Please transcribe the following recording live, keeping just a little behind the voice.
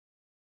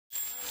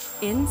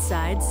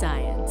Inside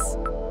Science.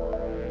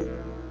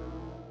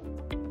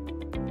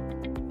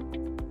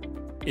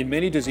 In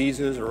many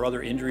diseases or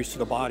other injuries to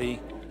the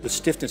body, the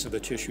stiffness of the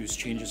tissues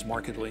changes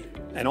markedly.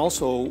 And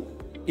also,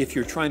 if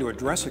you're trying to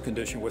address a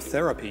condition with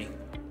therapy,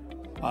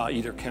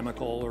 either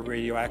chemical or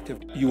radioactive,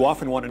 you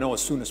often want to know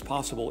as soon as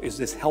possible, is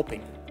this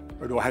helping?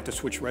 Or do I have to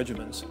switch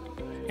regimens?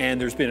 And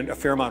there's been a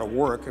fair amount of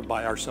work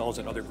by ourselves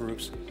and other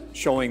groups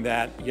showing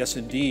that, yes,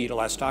 indeed,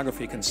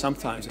 elastography can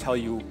sometimes tell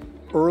you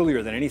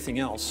earlier than anything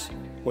else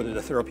whether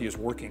the therapy is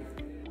working.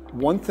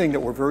 One thing that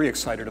we're very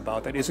excited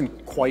about that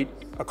isn't quite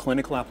a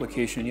clinical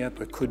application yet,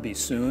 but could be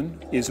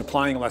soon, is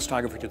applying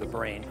elastography to the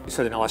brain. We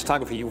said in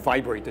elastography, you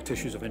vibrate the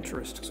tissues of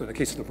interest. So in the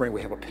case of the brain,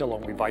 we have a pillow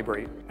and we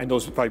vibrate, and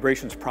those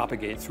vibrations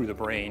propagate through the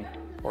brain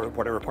or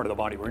whatever part of the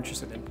body we're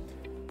interested in.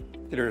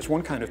 There's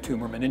one kind of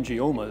tumor,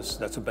 meningiomas,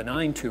 that's a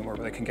benign tumor,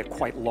 but they can get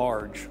quite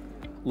large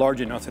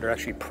enough that it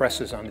actually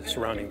presses on the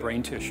surrounding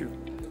brain tissue.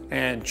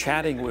 And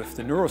chatting with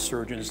the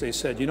neurosurgeons, they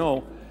said, you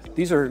know,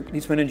 these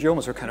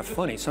meningiomas are kind of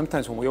funny.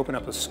 Sometimes when we open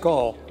up the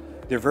skull,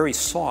 they're very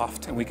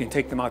soft and we can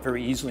take them out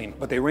very easily,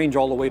 but they range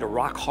all the way to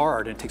rock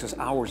hard, and it takes us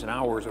hours and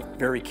hours of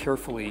very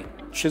carefully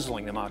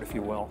chiseling them out, if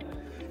you will.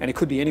 And it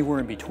could be anywhere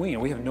in between,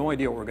 and we have no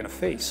idea what we're going to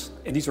face.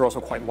 And these are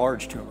also quite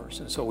large tumors.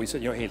 And so we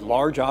said, you know, hey,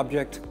 large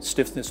object,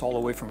 stiffness all the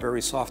way from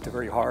very soft to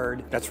very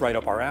hard, that's right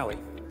up our alley.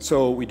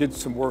 So we did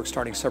some work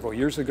starting several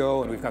years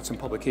ago, and we've got some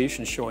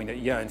publications showing that,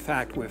 yeah, in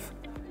fact, with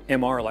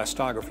MR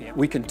elastography,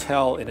 we can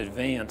tell in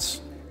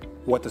advance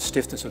what the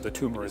stiffness of the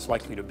tumor is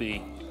likely to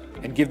be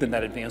and give them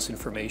that advanced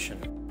information.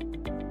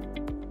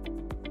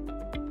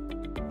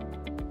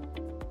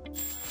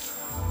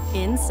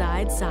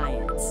 Inside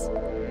Science.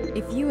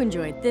 If you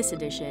enjoyed this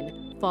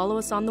edition, follow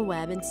us on the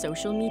web and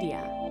social media.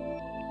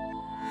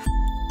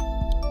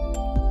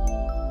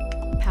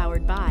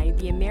 Powered by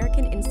the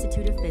American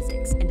Institute of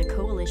Physics and a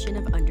coalition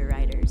of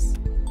underwriters.